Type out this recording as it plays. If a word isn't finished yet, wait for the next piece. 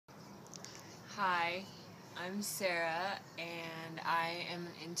Hi, I'm Sarah, and I am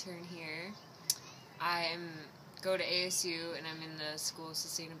an intern here. Go to ASU, and I'm in the School of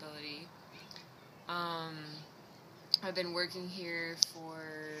Sustainability. Um, I've been working here for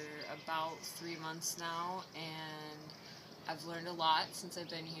about 3 months now, and I've learned a lot since I've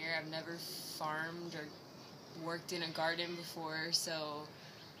been here. I've never farmed or worked in a garden before, so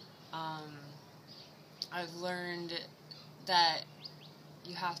I've learned that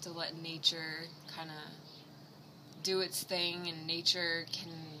you have to let nature kind of do its thing, and nature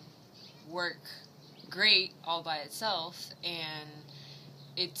can work great all by itself, and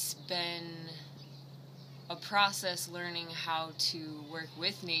it's been a process learning how to work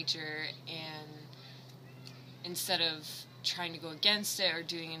with nature and instead of trying to go against it or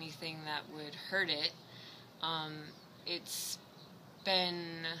doing anything that would hurt it. It's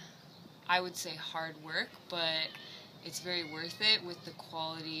been, I would say, hard work, but it's very worth it with the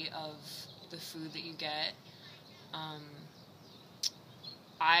quality of the food that you get.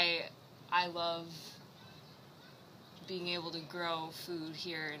 I love being able to grow food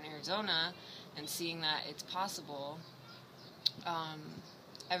here in Arizona and seeing that it's possible.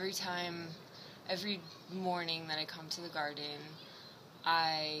 Every morning that I come to the garden,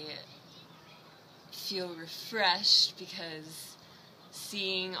 I feel refreshed because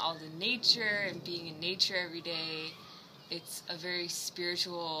seeing all the nature and being in nature every day, it's a very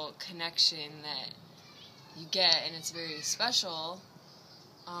spiritual connection that you get, and it's very special.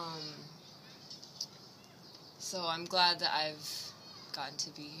 So I'm glad that I've gotten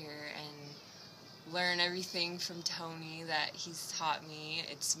to be here and learn everything from Tony that he's taught me.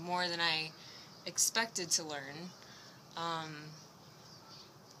 It's more than I expected to learn.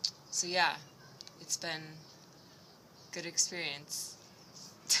 So yeah, it's been a good experience.